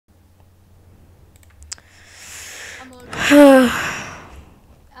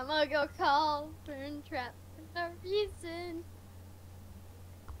gonna go call Burn Trap for no reason.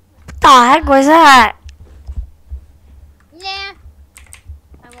 The heck was that? Nah,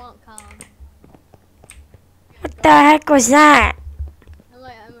 I won't call him. What the heck was that? I'm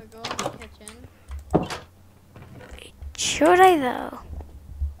gonna go in the kitchen. Should I though?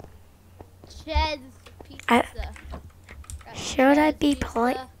 Ched's pizza. Should I be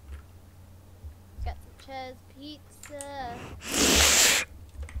polite? Got some Ched's pizza.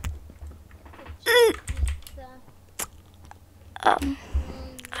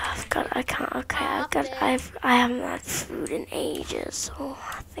 I haven't had food in ages, so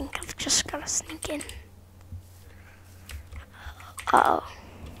I think I've just gotta sneak in. Uh-oh.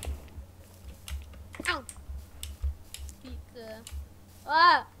 Ow. Pizza.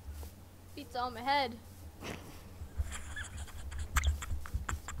 Ah! Pizza on my head.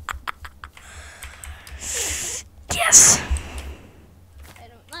 Yes. I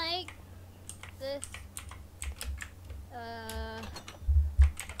don't like this.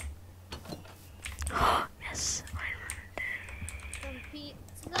 Yes. Some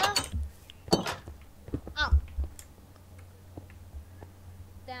pizza. Oh.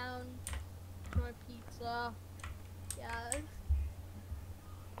 Down. More pizza. Yes.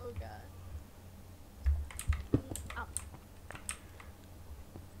 Oh god. Oh.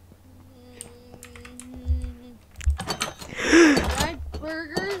 Right,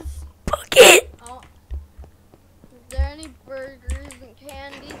 burgers. Bucket. Oh. Is there any burgers and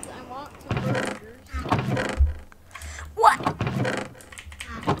candies? I want some burgers. What?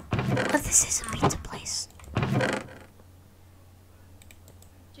 Oh, this is a pizza place.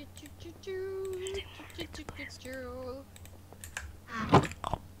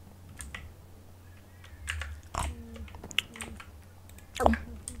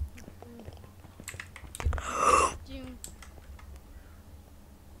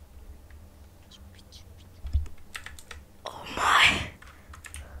 Oh my.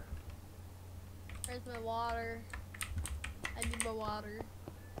 Where's my water? I need my water.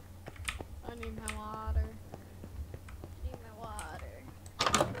 I need my water. I need my water.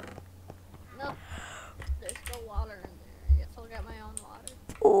 Nope. There's still water in there. I guess I'll get my own water.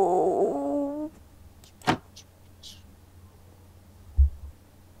 Oh.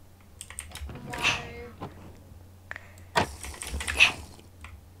 Water.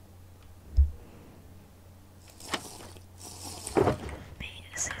 Maybe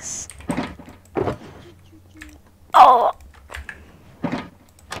this is. Oh.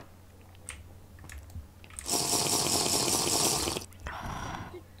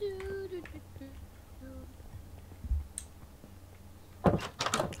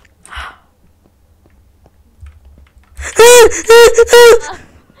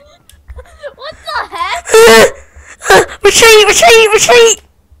 What the heck? Retreat! Retreat! Retreat!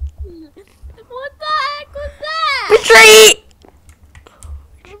 What the heck was that? Retreat!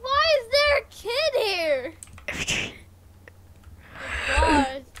 Why is there a kid here? Retreat.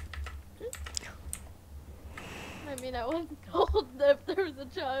 God. I mean, I wasn't told that if there was a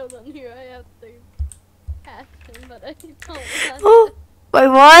child in here, I have to catch him, but I don't want Oh, wait,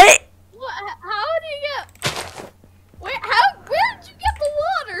 what? What? How do you get? Where did you get the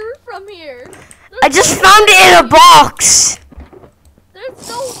water from here? I just found it in a box. There's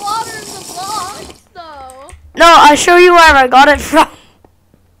no water in the box, though. No, I'll show you where I got it from.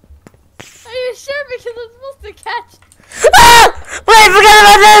 Are you sure? Because I'm supposed to catch. Ah! Wait, I forgot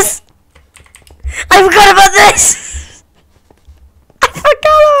about this. I forgot about this. I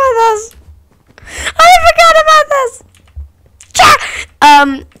forgot about this. I forgot about this.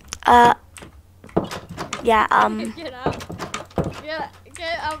 Yeah, Get out.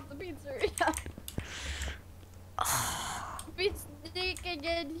 Get out the pizzeria. Be sneaking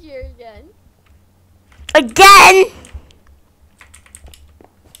in here again. Again?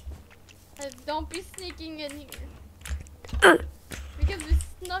 Don't be sneaking in here. Because you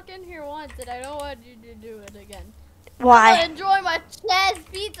snuck in here once and I don't want you to do it again. I Why? enjoy my Ched's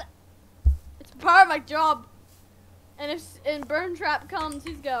pizza. It's part of my job. And if Burn Trap comes,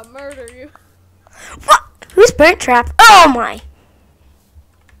 he's gonna murder you. What? Who's Burnt Trap? Oh my!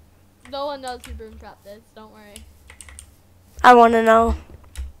 No one knows who Burn Trap is. Don't worry. I want to know.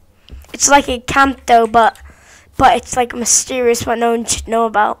 It's like a camp though, but it's like mysterious, what no one should know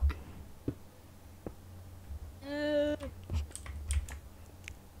about.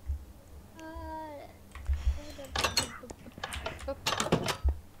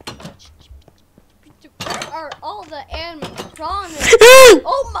 Where are all the animatronics?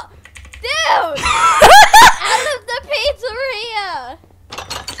 Oh my, dude! Out of the pizzeria!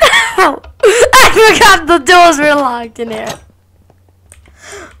 I forgot the doors were locked in here.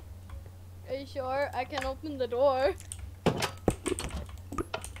 sure? I can open the door.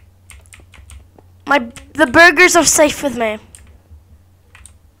 The burgers are safe with me.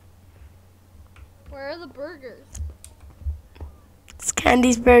 Where are the burgers? It's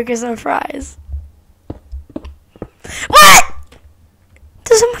Candy's burgers and fries. What?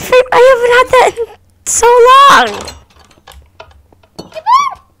 Those are my favorite. I haven't had that in so long.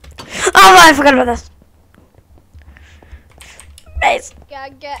 Oh, I forgot about this. Nice.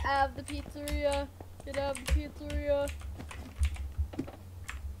 Gotta get out of the pizzeria. Get out of the pizzeria.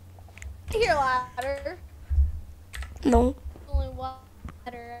 Here, ladder. No. Only one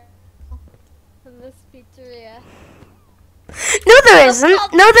ladder in this pizzeria. No, there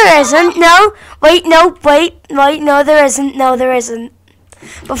isn't. No, there isn't. No. Wait, no. Wait. No, there isn't. No, there isn't.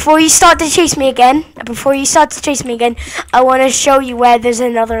 Before you start to chase me again, I want to show you where there's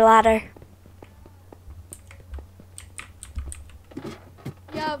another ladder.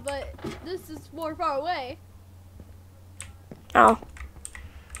 Yeah, but this is more far away. Oh.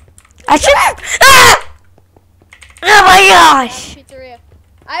 I should have. Ah! Oh my gosh. Pizzeria.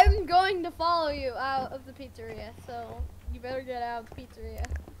 I'm going to follow you out of the pizzeria, so you better get out of the pizzeria.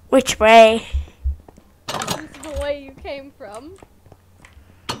 Which way? This is the way you came from.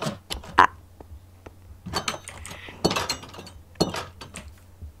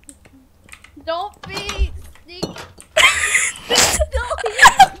 Don't be sneaky.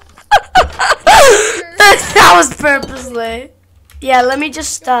 That was purposely. Yeah, let me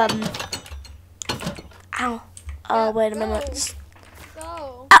just Ow. Oh, Yeah, wait a go. minute.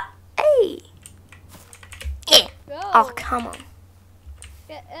 Go. Hey. Yeah. Go. Oh, come on.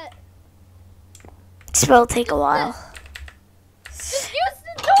 Get it. This will take a while. Just use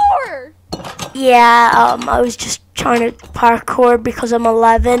the door. Yeah, I was just trying to parkour because I'm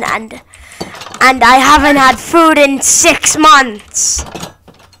 11 and I haven't had food in 6 months.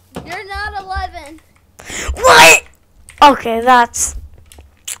 You're not 11. What? Okay, that's...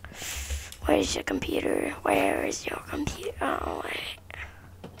 Where's your computer? Where is your computer? Oh, wait.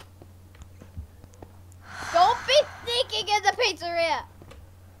 Don't be sneaking in the pizzeria.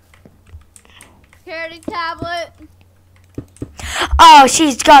 Security tablet. Oh,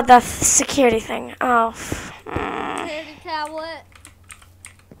 she's got the security thing. Oh. Security tablet.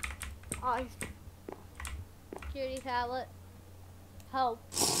 Oh, security tablet. Help.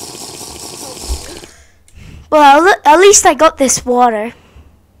 Help me. Well, at least I got this water.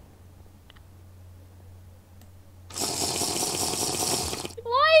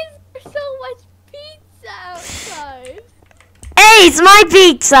 Why is there so much pizza outside? Hey, it's my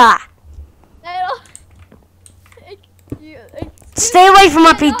pizza! I don't. Stay away from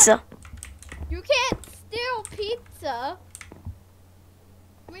my pizza. You can't steal pizza.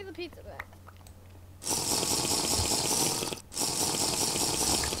 Give me the pizza back.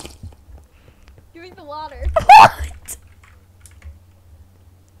 Give me the water. What?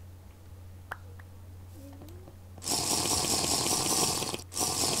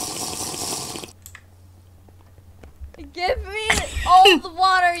 Give me all the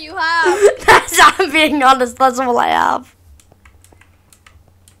water you have. That's, I'm being honest, that's all I have.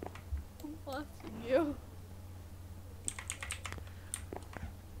 I'm blessing you.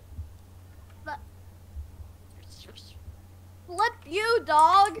 Flip you,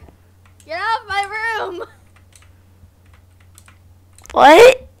 dog. Get out of my room.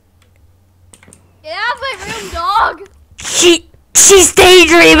 What? Get out of my room, dog. She's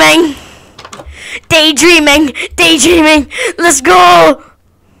daydreaming. Daydreaming. Let's go.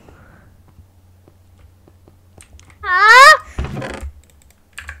 Huh?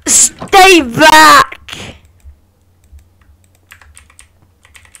 Stay back.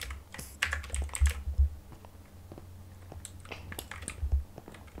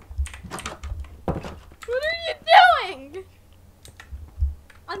 What are you doing?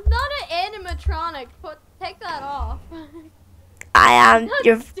 I'm not an animatronic. Take that off. I am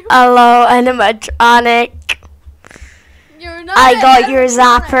your hello animatronic. You're not. I got an your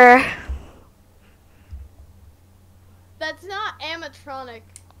animatronic. zapper. That's not animatronic.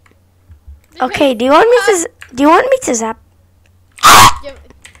 Okay, do you want me to zap?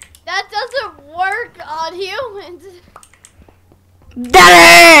 That doesn't work on humans. Done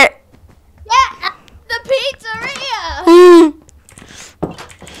it! Yeah, the pizzeria.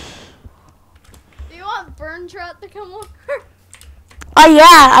 Do you want Burn Trout to come over? Oh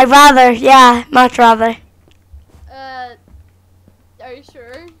yeah, much rather. Are you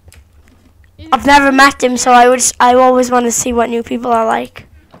sure? I've never met him, so I always want to see what new people are like.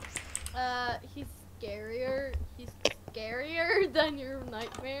 He's scarier. He's scarier than your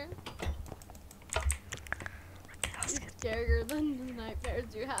nightmare. He's scarier than the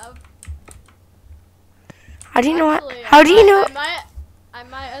nightmares you have. How do you know what? Actually, How do you know? I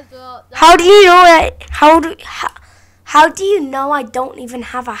might as well. How do you know that? How do you know I don't even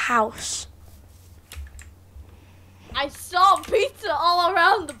have a house? I saw pizza all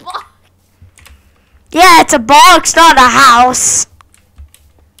around the box. Yeah, it's a box, not a house.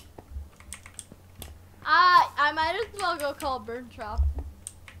 I might as well go call Burn Trap.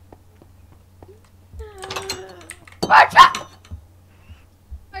 Burn Trap!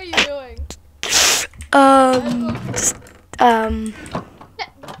 What are you doing?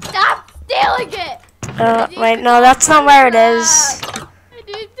 Stop stealing it! Wait, no, that's not where it is. I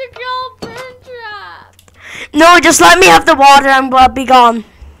need to call Burn Trap. No, just let me have the water and we'll be gone.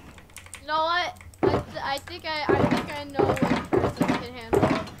 You know what? I think I know which person can handle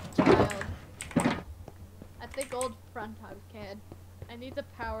a child. I think old front time can. I need to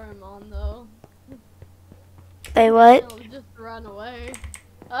power him on though. They what? He'll just run away.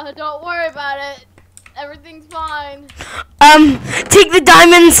 Don't worry about it. Everything's fine. Take the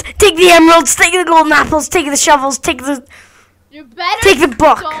diamonds, take the emeralds, take the golden apples, take the shovels, take the You better take the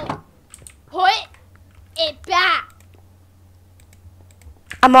book. Don't put it back.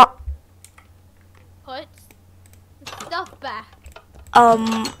 I'm not. Put the stuff back.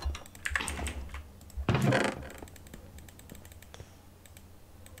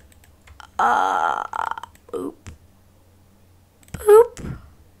 Boop. Boop.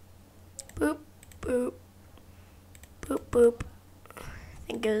 Boop. Boop. Boop. Boop. I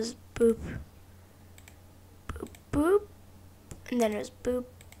think it was boop. Boop. Boop. And then it was boop.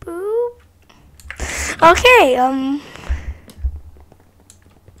 Boop. Okay,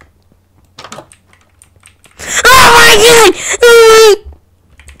 Oh my god!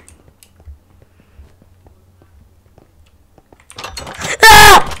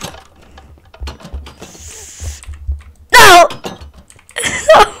 Ah! No!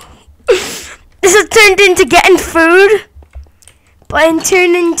 This has turned into getting food, but it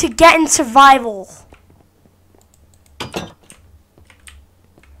turned into getting survival.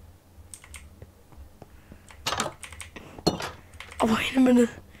 Oh, wait a minute.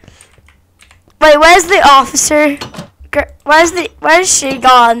 Wait, where's the officer? Where's she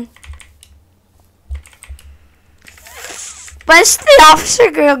gone? Where's the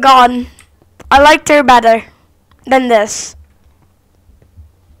officer girl gone? I liked her better than this.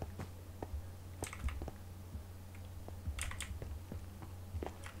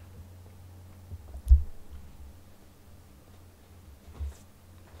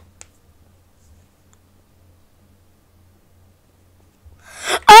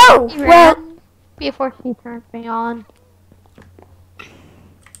 Oh, He well, ran before he turned me on.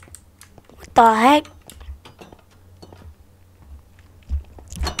 what the heck?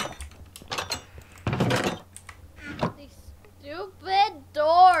 These stupid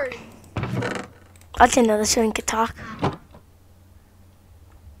doors. I didn't know this one could talk.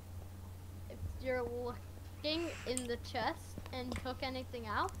 If you're looking in the chest and took anything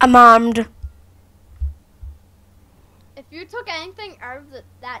out, I'm armed. if you took anything out of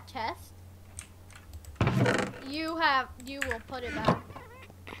that chest, you will put it back.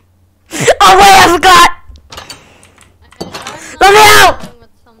 Oh wait, I forgot! Let me out! With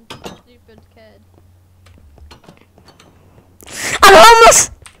some stupid kid. I'm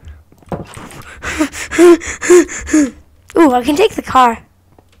almost... Ooh, I can take the car.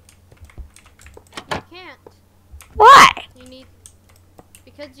 You can't. Why?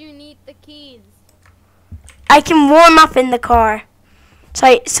 Because you need the keys. I can warm up in the car,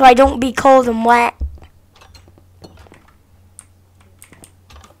 so I don't be cold and wet.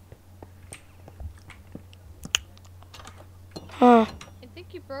 Huh. I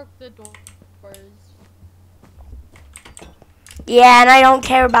think you broke the doors. Yeah, and I don't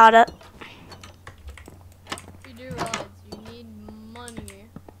care about it. You do realize you need money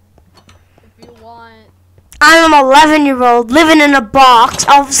if you want. I'm an 11-year-old living in a box.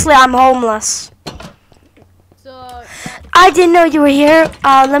 Obviously, I'm homeless. So I didn't know you were here.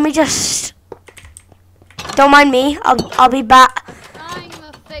 Let me just... Don't mind me. I'll be back. trying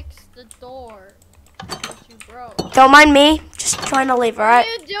to fix the door that you broke. Don't mind me. Just trying to leave, What alright? are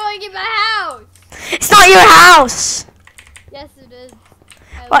you doing in my house? It's not your house. Yes, it is.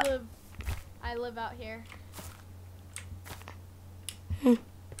 What? I live out here. Hmm.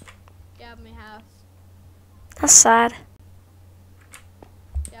 Get out of my house. That's sad.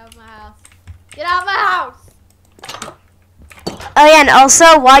 Get out of my house. Get out of my house! Oh yeah, and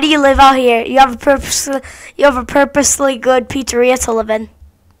also, why do you live out here? You have a purposely good pizzeria to live in.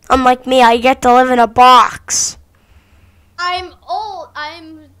 Unlike me, I get to live in a box. I'm old.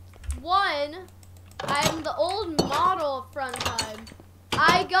 I'm the old model of front time.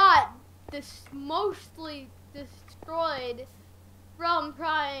 I got this mostly destroyed from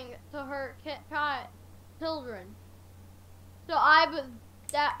trying to hurt children. So I was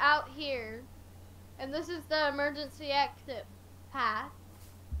out here, and this is the emergency exit path.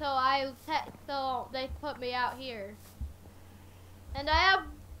 So they put me out here, and I have.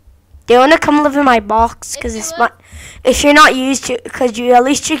 Do you want to come live in my box? Because it's fun. If you're not used to, because at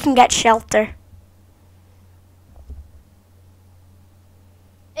least you can get shelter.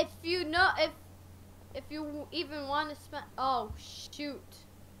 If you even want to spend. Oh shoot.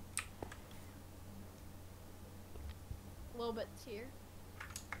 A little bit here.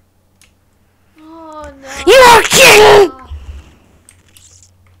 Oh no. You are kidding!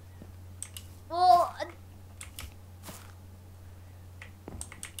 Well,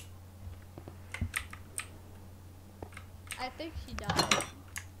 I think she died.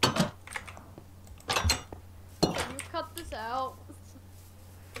 Can you cut this out?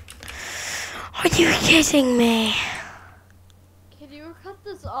 Are you kidding me? Can you cut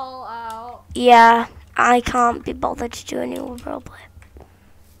this all out? Yeah, I can't be bothered to do any more roleplay.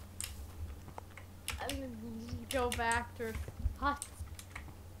 I'm gonna go back to what?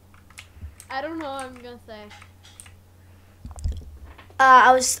 I don't know what I'm gonna say.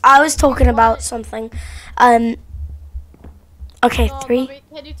 I was talking about something. Okay, Oh, 3, Mommy,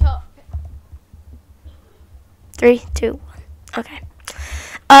 can you tell? 3, 2, 1. Okay.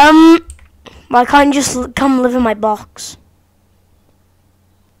 Why can't you just come live in my box?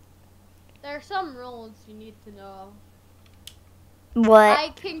 There are some rules you need to know. What?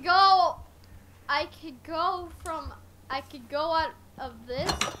 I could go out of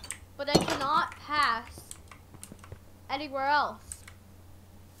this, but I cannot pass anywhere else.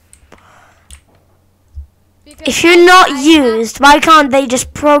 Because If you're not used, why can't they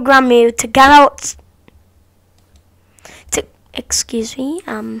just program you to get out? Excuse me,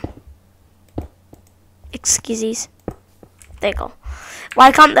 excuses. There you go.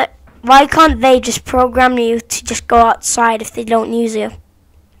 Why can't they just program you to just go outside if they don't use you?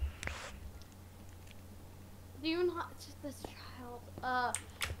 Do you not just this child?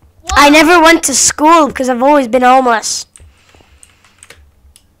 I never went to school because I've always been homeless.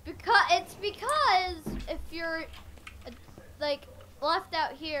 Because if you're like left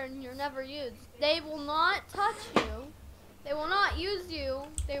out here and you're never used, they will not touch you. They will not use you.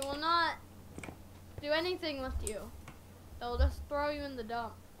 They will not do anything with you. They'll just throw you in the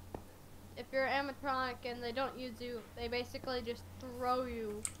dump. If you're animatronic and they don't use you, they basically just throw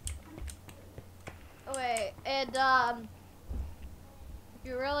you away. And if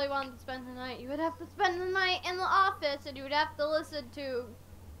you really wanted to spend the night, you would have to spend the night in the office, and you would have to listen to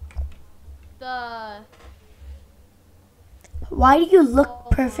the. Why do you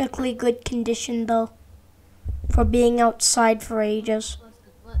look perfectly good condition though? For being outside for ages.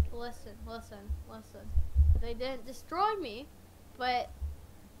 Listen. They didn't destroy me, but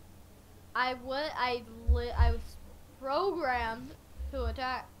I was programmed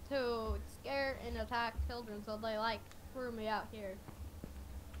to scare and attack children, so they threw me out here.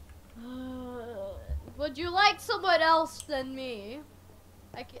 Would you like someone else than me?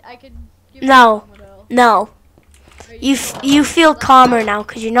 I could give you someone else. No. You feel calmer now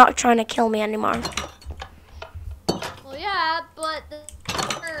because you're not trying to kill me anymore. Well, yeah, but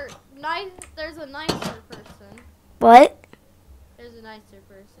there's a nicer person. What? There's a nicer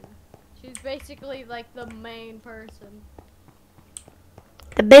person. She's basically like the main person.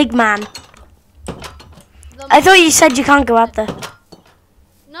 The big man. I thought you said you can't go out there.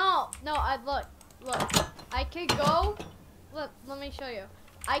 No, look. I can go, let me show you.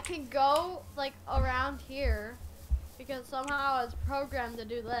 I can go like around here because somehow I was programmed to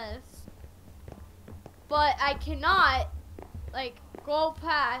do this. But I cannot like go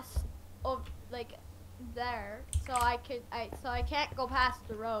past like there. So I can't go past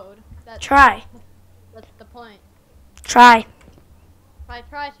the road. Try. That's the point. Try. If I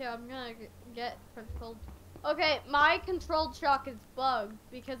try to, I'm gonna get controlled. Okay, my controlled shock is bugged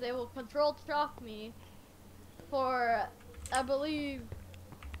because it will controlled shock me for, I believe,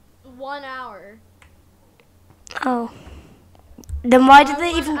 1 hour. Oh. Then why do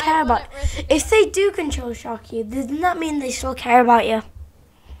they even care about it? If they do control shock you, doesn't that mean they still care about you?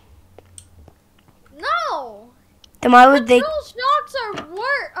 No! Then why would they? Control shocks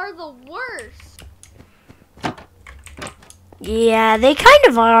are the worst. Yeah, they kind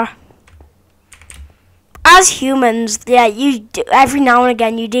of are. As humans, yeah, you do, every now and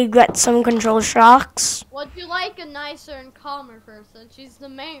again you do get some control shocks. Would you like a nicer and calmer person? She's the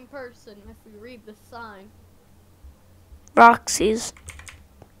main person if we read the sign. Roxy's.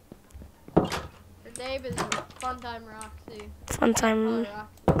 Her name is Funtime Roxy. Funtime.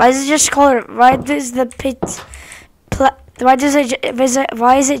 Roxy. Why is it just called? Why does the pizza? Why does it?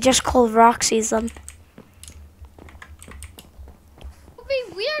 Why is it just called Roxy's then? It would be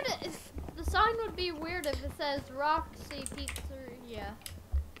weird. The sign would be weird if it says Roxy Pizzeria.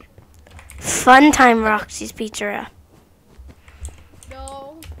 Fun Time Roxy's Pizzeria.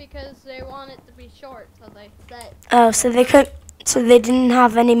 No, because they want it to be short, so they said. Oh, so they could. So they didn't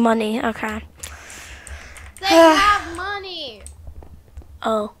have any money. Okay. They have money.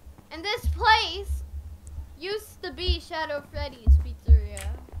 Oh. And this place used to be Shadow Freddy's Pizzeria.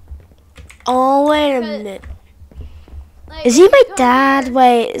 Oh, wait a minute. Is he my dad? Here,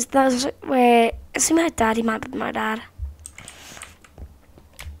 Wait, is he my dad? He might be my dad.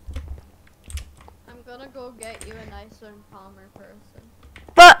 I'm gonna go get you a nicer and calmer person.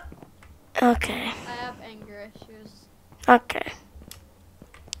 But okay. I have anger issues. Okay.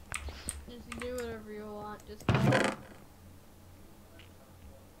 Just do whatever you want. Just go.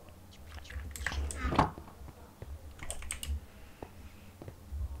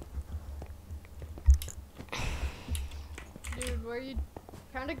 Dude, where you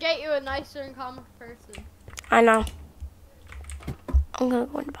trying to get you a nicer and calmer person? I know. I'm gonna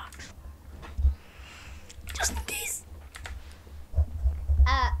go in the box. Just in case.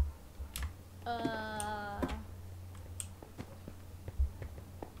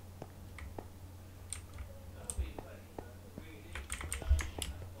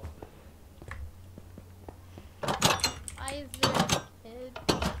 Isaac, kid.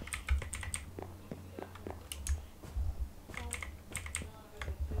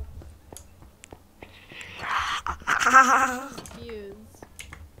 Confused.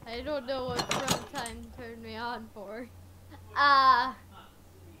 I don't know what Time turned me on for. Hi.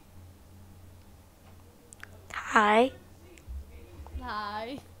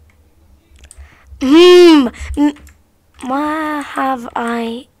 Hi. Why have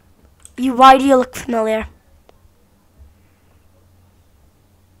I? Why do you look familiar?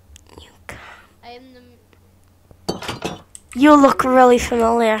 I am the. You look really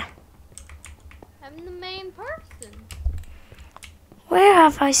familiar. I'm the main person. Where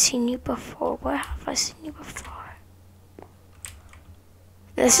have I seen you before? Where have I seen you before?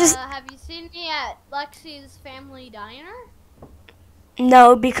 This is Have you seen me at Lexi's Family Diner?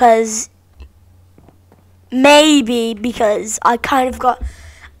 no, because maybe because I kind of got.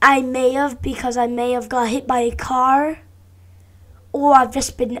 I may have got hit by a car, or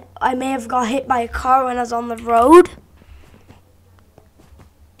I may have got hit by a car when I was on the road.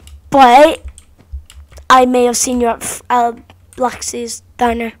 But I may have seen you at Lexi's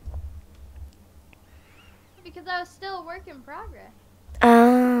Diner. Because I was still a work in progress.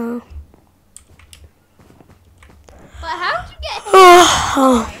 Oh. But how'd you get hit?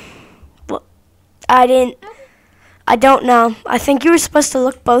 Well, I don't know. I think you were supposed to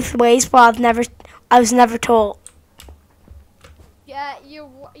look both ways, but I was never told. Yeah, you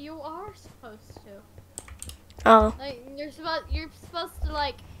are supposed to. Oh. Like you're supposed to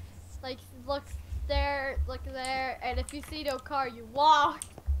like look there, and if you see no car, you walk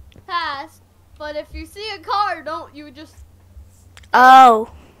past. But if you see a car, you just Oh.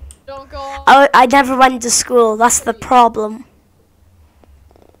 don't go on. Oh, I never went to school. That's the problem.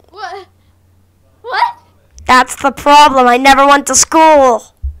 What? What? That's the problem. I never went to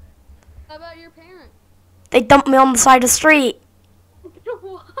school. How about your parents? They dumped me on the side of the street.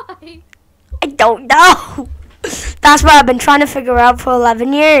 Why? I don't know. That's what I've been trying to figure out for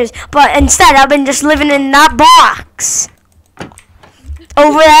 11 years. But instead, I've been just living in that box.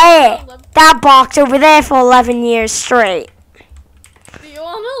 Over there. That box over there for 11 years straight. Do you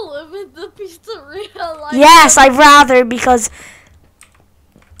want to live in the pizzeria? Like Yes, I'd rather because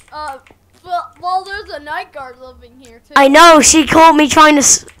well, there's a night guard living here too. I know she caught me trying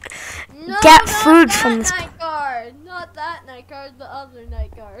to No, get not food that from this. night guard. Not that night guard. The other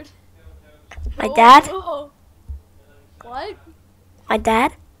night guard. My dad? Oh. What? My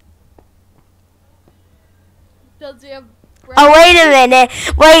dad? Does he have? Oh, wait a minute.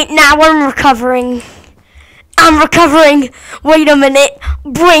 Wait, now I'm recovering. I'm recovering. Wait a minute.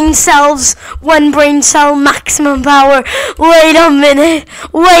 Brain cells. One brain cell, maximum power. Wait a minute.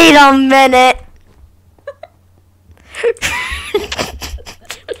 Wait a minute.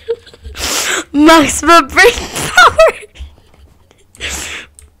 Maximum brain power.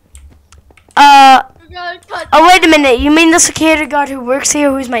 Oh, wait a minute. You mean the security guard who works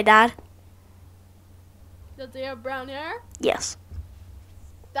here who's my dad? Does he have brown hair? Yes.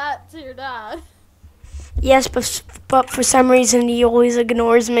 That's your dad. Yes, but for some reason he always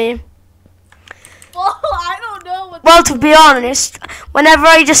ignores me. Well, I don't know well, to be honest, whenever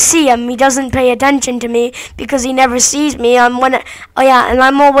I just see him, he doesn't pay attention to me because he never sees me. And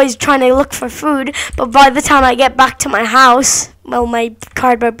I'm always trying to look for food. But by the time I get back to my house, well, my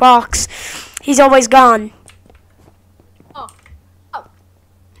cardboard box, he's always gone. Oh.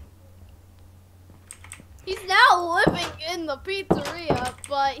 He's now living in the pizzeria,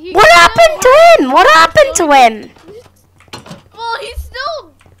 but he. What happened to him? What happened to him? Well, he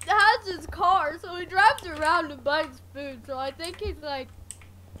still has his car, so he drives around and buys food. So I think he's like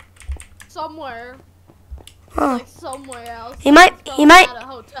somewhere, like somewhere else. He might at a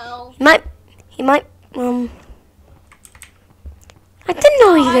hotel. He might. I didn't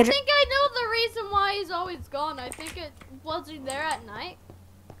know he I could. think I know the reason why he's always gone. I think it was he there at night.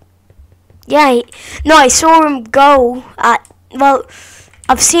 Yeah, no, I saw him go at. Well,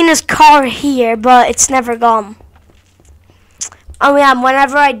 I've seen his car here, but it's never gone. Oh yeah,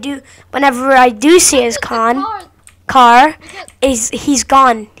 whenever I do see his car, he's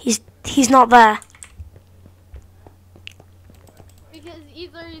gone. He's not there. Because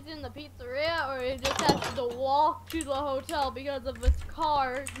either he's in the pizzeria or he just has to walk to the hotel because of his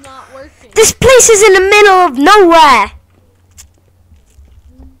car not working. This place is in the middle of nowhere.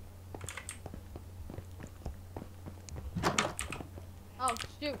 Oh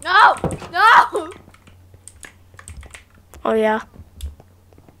shoot! No! No! Oh yeah.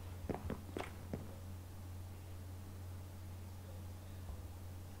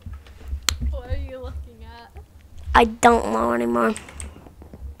 What are you looking at? I don't know anymore.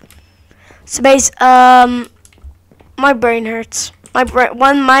 So my brain hurts.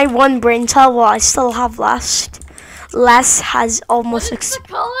 My one brain cell. Well, I still have left. Les has almost. What is the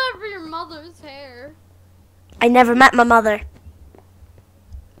color of your mother's hair? I never met my mother.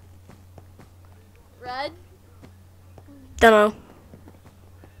 Red? Don't know.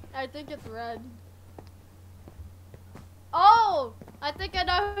 I think it's red. Oh! I think I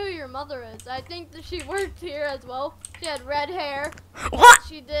know who your mother is. I think that she worked here as well. She had red hair. What?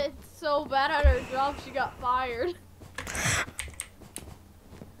 She did so bad at her job, she got fired.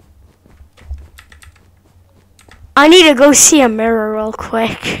 I need to go see a mirror real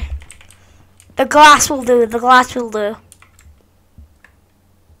quick. The glass will do. The glass will do.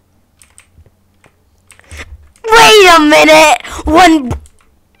 Wait a minute!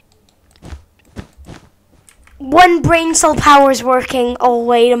 One brain cell power is working. Oh,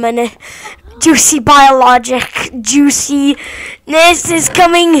 wait a minute. Juicy biologic. Juiciness is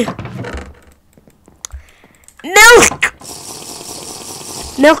coming. Milk!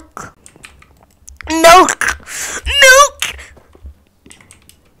 Milk. Milk! Milk!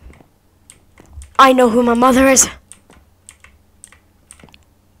 I know who my mother is.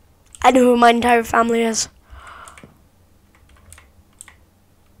 I know who my entire family is.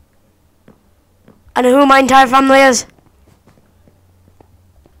 I know who my entire family is.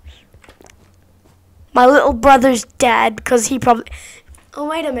 My little brother's dead because he probably. Oh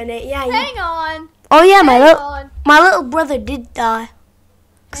wait a minute, yeah. Hang on. Oh yeah, my little brother did die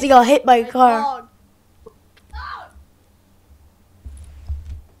because he got hit by a car. Dog.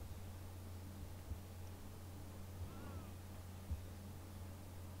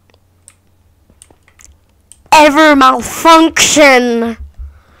 Ever malfunction.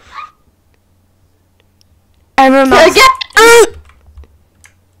 Ever malfunction.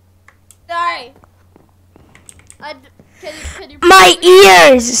 Sorry. Can you My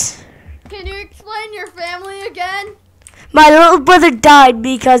ears. Can you explain your family again? My little brother died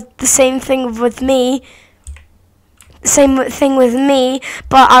because the same thing with me. Same thing with me,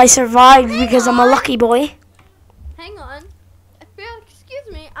 but I survived because I'm a lucky boy. Hang on.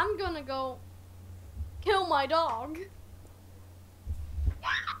 Excuse me, I'm gonna go kill my dog.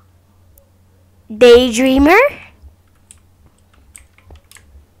 Daydreamer?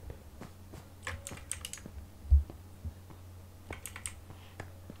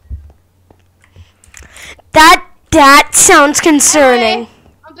 That sounds concerning. Hey,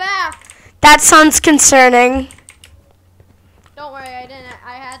 I'm back. That sounds concerning. Don't worry, I didn't.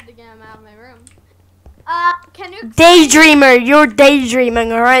 I had to get him out of my room. Can you? Daydreamer, you're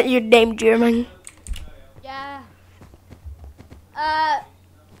daydreaming, alright? You're daydreaming. Yeah.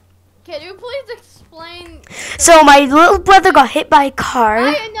 Can you please explain? So my little brother got hit by a car.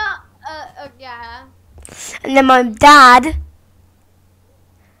 I know. Yeah. And then my dad,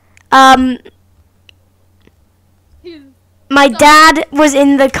 my dad was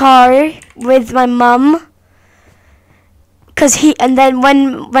in the car with my mum. And then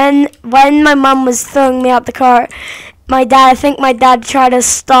when my mum was throwing me out the car, I think my dad tried to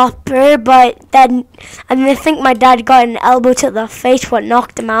stop her, and I think my dad got an elbow to the face, what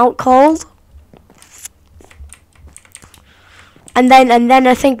knocked him out cold. and then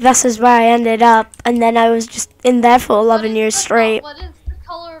I think this is where I ended up, and then I was just in there for 11 years straight. What is the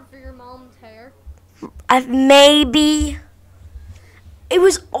color of your mom's hair? Maybe it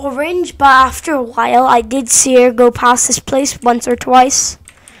was orange, but after a while I did see her go past this place once or twice,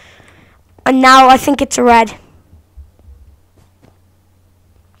 and now I think it's red.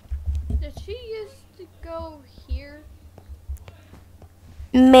 Did she used to go here?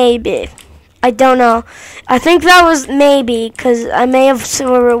 Maybe. I don't know. I think that was maybe, because I may have seen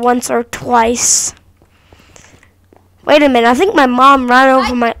her once or twice. Wait a minute, I think my mom ran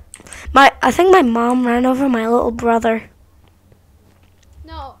over I think my mom ran over my little brother.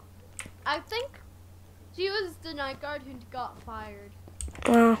 No, I think she was the night guard who got fired.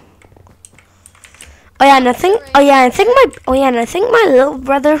 Oh. Oh yeah, and I think my little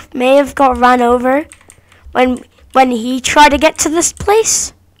brother may have got ran over when he tried to get to this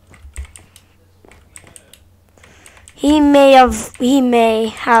place. He may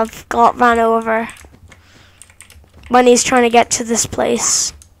have got ran over when he's trying to get to this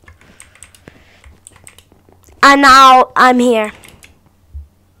place. And now I'm here.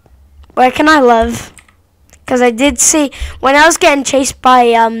 Where can I live? Because I did see when I was getting chased by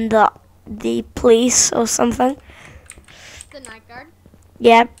the police or something. The night guard?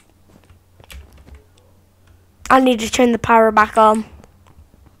 Yeah. I need to turn the power back on.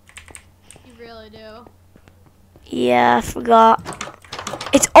 You really do. Yeah, I forgot.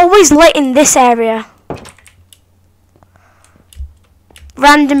 It's always lit in this area.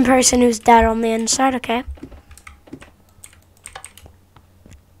 Random person who's dead on the inside, okay.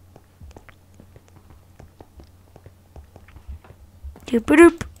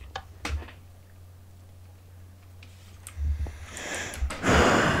 Doop-a-doop.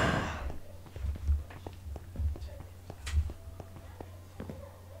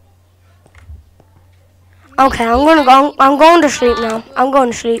 Okay, I'm going to sleep now. I'm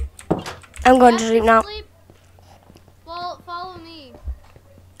going to sleep. I'm going to sleep now. Well, follow me.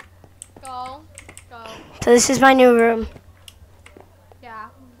 Go. So this is my new room. Yeah.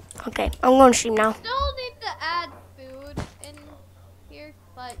 Okay, I'm going to sleep now. Still need to add food in here,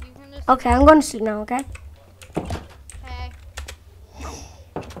 but you can just. Okay, I'm going to sleep now, okay? Okay.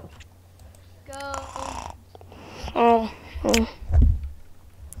 Go. Oh.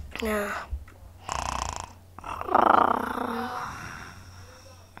 Yeah.